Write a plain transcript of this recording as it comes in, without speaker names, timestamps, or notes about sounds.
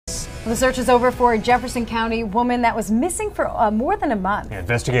The search is over for a Jefferson County woman that was missing for more than a month.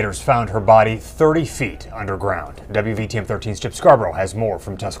 Investigators found her body 30 feet underground. WVTM 13's Chip Scarborough has more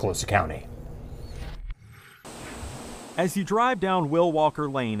from Tuscaloosa County. As you drive down Will Walker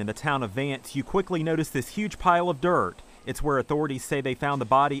Lane in the town of Vance, you quickly notice this huge pile of dirt. It's where authorities say they found the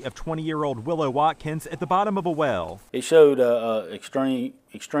body of 20-year-old Willow Watkins at the bottom of a well. It showed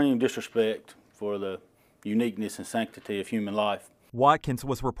extreme disrespect for the uniqueness and sanctity of human life. Watkins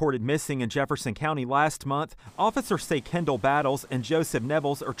was reported missing in Jefferson County last month. Officers say Kendall Battles and Joseph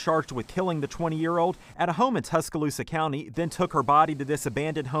Nevels are charged with killing the 20-year-old at a home in Tuscaloosa County, then took her body to this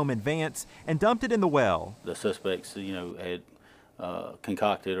abandoned home in Vance and dumped it in the well. The suspects, had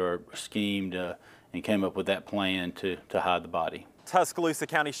concocted or schemed and came up with that plan to hide the body. Tuscaloosa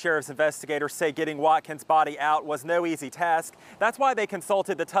County Sheriff's investigators say getting Watkins' body out was no easy task. That's why they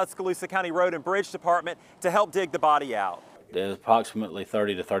consulted the Tuscaloosa County Road and Bridge Department to help dig the body out. It's approximately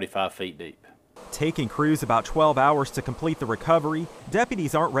 30 to 35 feet deep. Taking crews about 12 hours to complete the recovery,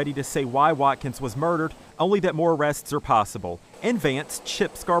 deputies aren't ready to say why Watkins was murdered, only that more arrests are possible. In Vance,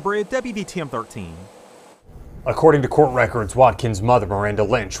 Chip Scarborough, WVTM 13. According to court records, Watkins' mother, Miranda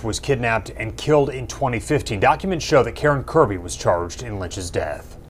Lynch, was kidnapped and killed in 2015. Documents show that Karen Kirby was charged in Lynch's death.